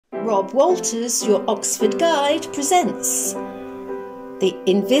Rob Walters, your Oxford guide, presents The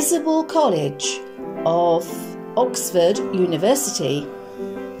Invisible College of Oxford University.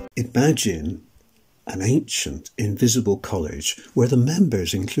 Imagine an ancient invisible college where the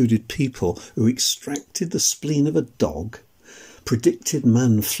members included people who extracted the spleen of a dog, predicted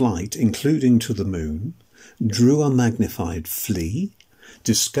man flight including to the moon, drew a magnified flea,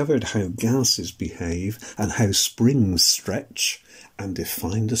 discovered how gases behave and how springs stretch, and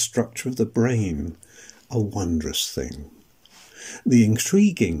defined the structure of the brain. A wondrous thing. The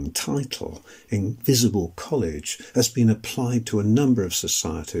intriguing title, Invisible College, has been applied to a number of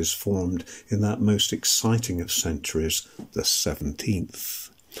societies formed in that most exciting of centuries, the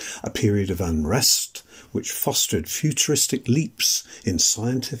 17th. A period of unrest which fostered futuristic leaps in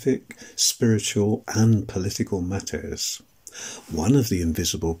scientific, spiritual and political matters. One of the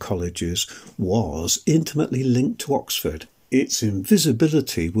invisible colleges was intimately linked to Oxford. Its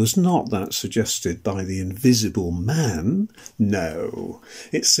invisibility was not that suggested by the invisible man. No,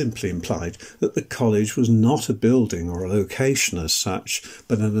 it simply implied that the college was not a building or a location as such,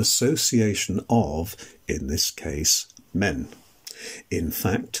 but an association of, in this case, men. In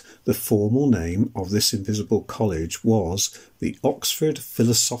fact, the formal name of this invisible college was the Oxford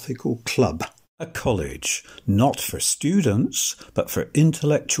Philosophical Club. A college not for students, but for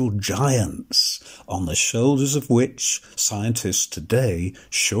intellectual giants, on the shoulders of which scientists today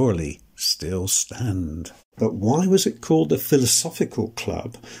surely still stand. But why was it called the Philosophical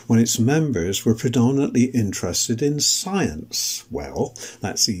Club when its members were predominantly interested in science? Well,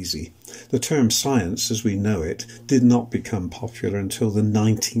 that's easy. The term science, as we know it, did not become popular until the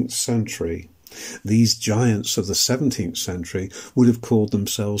 19th century. These giants of the 17th century would have called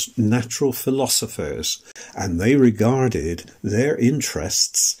themselves natural philosophers, and they regarded their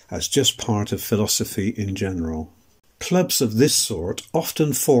interests as just part of philosophy in general. Clubs of this sort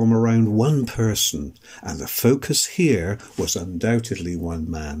often form around one person, and the focus here was undoubtedly one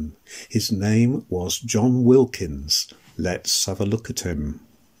man. His name was John Wilkins. Let's have a look at him.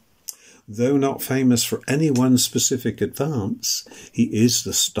 Though not famous for any one specific advance, he is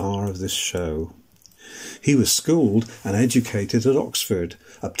the star of this show. He was schooled and educated at Oxford,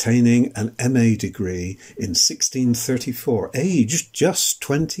 obtaining an MA degree in 1634, aged just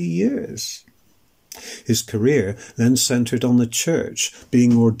 20 years. His career then centred on the church,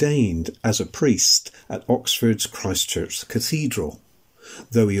 being ordained as a priest at Oxford's Christ Church Cathedral,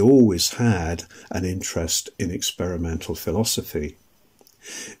 though he always had an interest in experimental philosophy.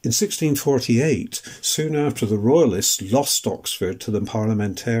 In 1648, soon after the Royalists lost Oxford to the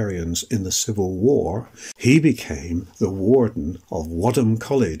Parliamentarians in the Civil War, he became the Warden of Wadham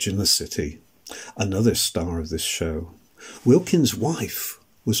College in the city, another star of this show. Wilkins' wife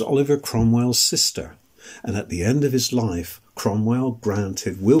was Oliver Cromwell's sister, and at the end of his life, Cromwell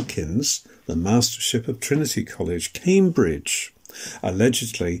granted Wilkins the Mastership of Trinity College, Cambridge,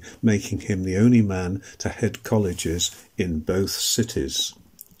 allegedly making him the only man to head colleges in both cities.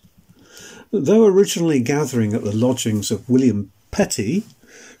 Though originally gathering at the lodgings of William Petty,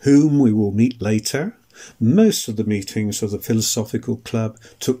 whom we will meet later, most of the meetings of the Philosophical Club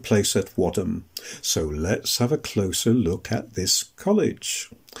took place at Wadham. So let's have a closer look at this college.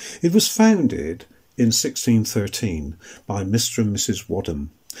 It was founded in 1613 by Mr. and Mrs.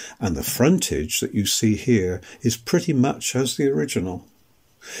 Wadham, and the frontage that you see here is pretty much as the original.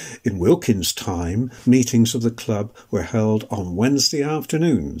 In Wilkins' time, meetings of the club were held on Wednesday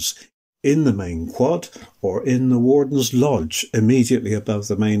afternoons in the main quad or in the Warden's lodge immediately above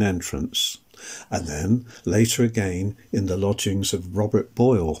the main entrance, and then later again in the lodgings of Robert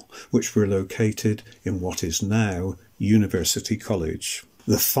Boyle, which were located in what is now University College.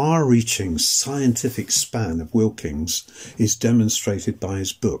 The far-reaching scientific span of Wilkins is demonstrated by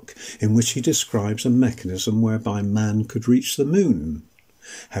his book, in which he describes a mechanism whereby man could reach the moon.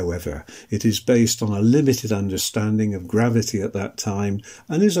 However, it is based on a limited understanding of gravity at that time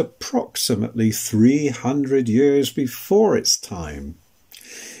and is approximately 300 years before its time.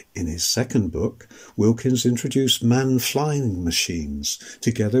 In his second book, Wilkins introduced man-flying machines,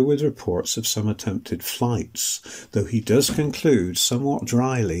 together with reports of some attempted flights, though he does conclude somewhat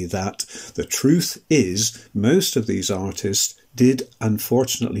dryly that the truth is most of these artists did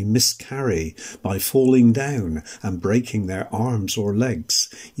unfortunately miscarry by falling down and breaking their arms or legs,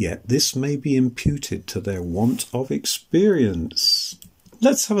 yet this may be imputed to their want of experience.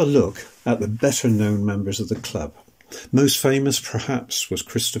 Let's have a look at the better-known members of the club. Most famous, perhaps, was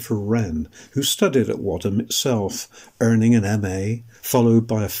Christopher Wren, who studied at Wadham itself, earning an MA, followed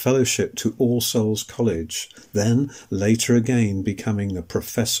by a fellowship to All Souls College, then later again becoming the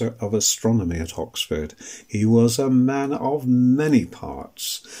Professor of Astronomy at Oxford. He was a man of many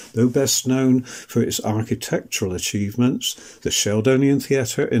parts, though best known for its architectural achievements, the Sheldonian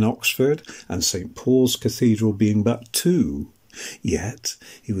Theatre in Oxford and St Paul's Cathedral being but two. Yet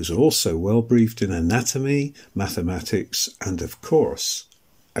he was also well briefed in anatomy, mathematics, and, of course,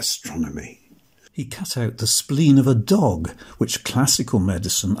 astronomy. He cut out the spleen of a dog, which classical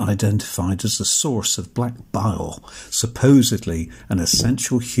medicine identified as the source of black bile, supposedly an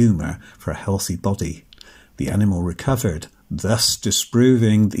essential humour for a healthy body. The animal recovered, thus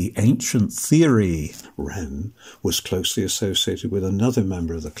disproving the ancient theory. Wren was closely associated with another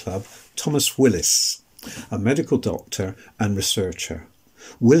member of the club, Thomas Willis, a medical doctor and researcher.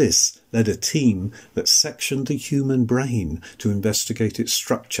 Willis led a team that sectioned the human brain to investigate its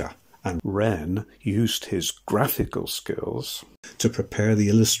structure, and Wren used his graphical skills to prepare the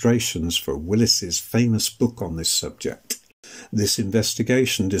illustrations for Willis's famous book on this subject. This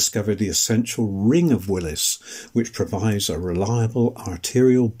investigation discovered the essential ring of Willis, which provides a reliable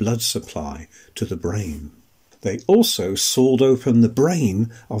arterial blood supply to the brain. They also sawed open the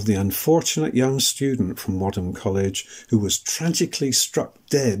brain of the unfortunate young student from Wadham College who was tragically struck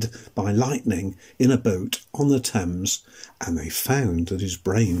dead by lightning in a boat on the Thames, and they found that his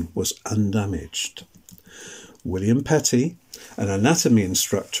brain was undamaged. William Petty, an anatomy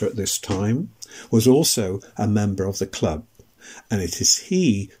instructor at this time, was also a member of the club, and it is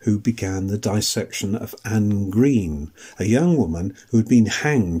he who began the dissection of Anne Green, a young woman who had been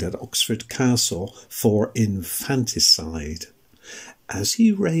hanged at Oxford Castle for infanticide. As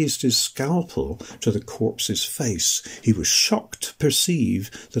he raised his scalpel to the corpse's face, he was shocked to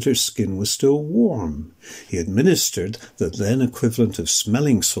perceive that her skin was still warm. He administered the then equivalent of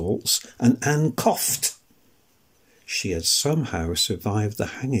smelling salts, and Anne coughed. She had somehow survived the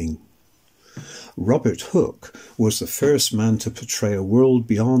hanging. Robert Hooke was the first man to portray a world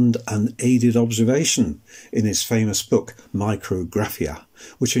beyond unaided observation in his famous book Micrographia,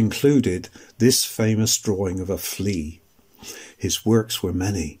 which included this famous drawing of a flea. His works were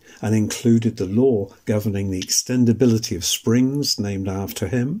many and included the law governing the extendability of springs named after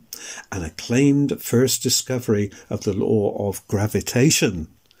him, an acclaimed first discovery of the law of gravitation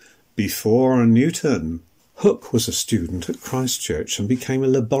before Newton. Hooke was a student at Christ Church and became a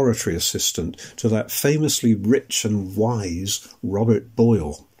laboratory assistant to that famously rich and wise Robert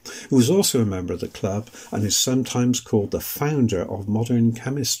Boyle, who was also a member of the club and is sometimes called the founder of modern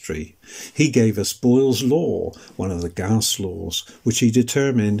chemistry. He gave us Boyle's law, one of the gas laws, which he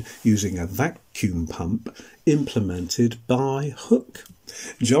determined using a vacuum pump implemented by Hooke.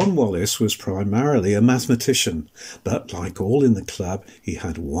 John Wallis was primarily a mathematician, but like all in the club, he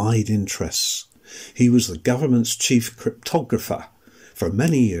had wide interests. He was the government's chief cryptographer for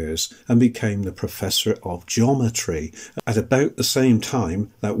many years and became the professor of geometry at about the same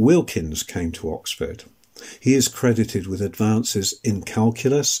time that Wilkins came to Oxford. He is credited with advances in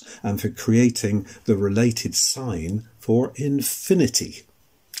calculus and for creating the related sign for infinity.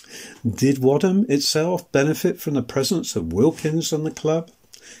 Did Wadham itself benefit from the presence of Wilkins and the club?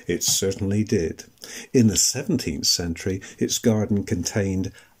 It certainly did. In the 17th century, its garden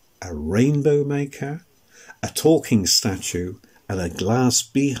contained a rainbow maker, a talking statue, and a glass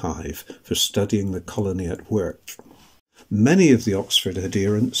beehive for studying the colony at work. Many of the Oxford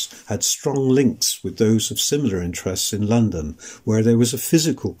adherents had strong links with those of similar interests in London, where there was a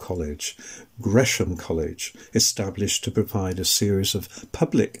physical college, Gresham College, established to provide a series of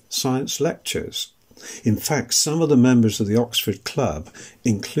public science lectures. In fact, some of the members of the Oxford Club,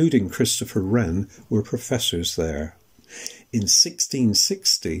 including Christopher Wren, were professors there. In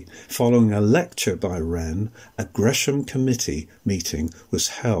 1660, following a lecture by Wren, a Gresham Committee meeting was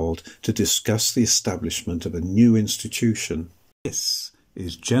held to discuss the establishment of a new institution. This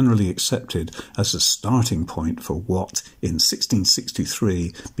is generally accepted as a starting point for what, in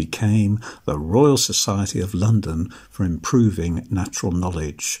 1663, became the Royal Society of London for Improving Natural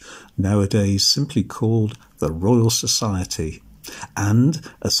Knowledge, nowadays simply called the Royal Society. And,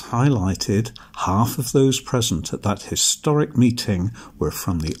 as highlighted, half of those present at that historic meeting were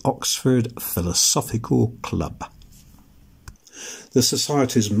from the Oxford Philosophical Club. The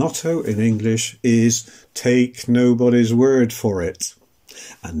Society's motto in English is "Take nobody's word for it."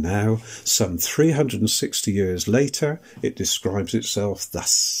 And now, some 360 years later, it describes itself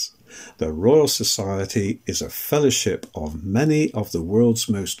thus: the Royal Society is a fellowship of many of the world's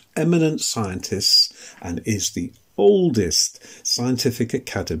most eminent scientists and is the oldest scientific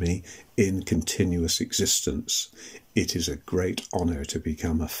academy in continuous existence. It is a great honour to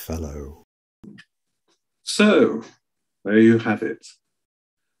become a fellow. So, there you have it.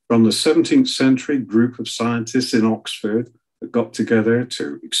 From the 17th century group of scientists in Oxford that got together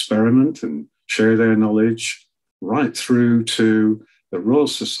to experiment and share their knowledge, right through to the Royal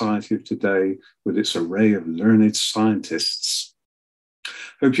Society of today with its array of learned scientists.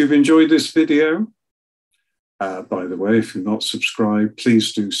 Hope you've enjoyed this video. By the way, if you're not subscribed,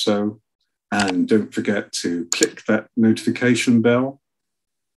 please do so. And don't forget to click that notification bell.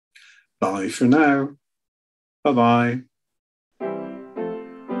 Bye for now. Bye-bye.